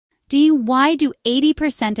Why do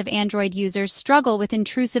 80% of Android users struggle with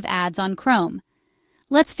intrusive ads on Chrome?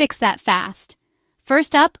 Let's fix that fast.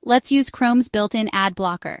 First up, let's use Chrome's built-in ad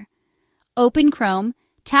blocker. Open Chrome,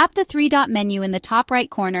 tap the three-dot menu in the top right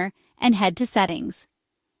corner, and head to Settings.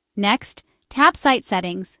 Next, tap Site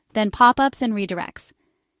Settings, then Pop-ups and Redirects.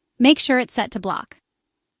 Make sure it's set to block.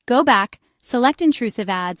 Go back, select Intrusive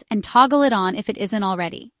Ads, and toggle it on if it isn't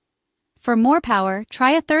already. For more power,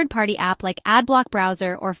 try a third-party app like AdBlock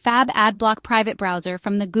Browser or Fab AdBlock Private Browser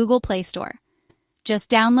from the Google Play Store. Just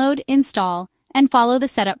download, install, and follow the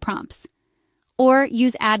setup prompts. Or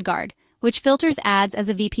use AdGuard, which filters ads as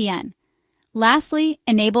a VPN. Lastly,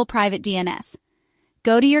 enable private DNS.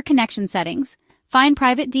 Go to your connection settings, find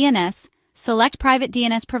private DNS, select private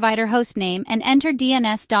DNS provider hostname, and enter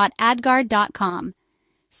dns.adguard.com.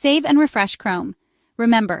 Save and refresh Chrome.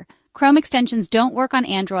 Remember, Chrome extensions don't work on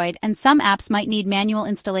Android, and some apps might need manual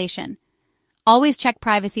installation. Always check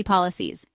privacy policies.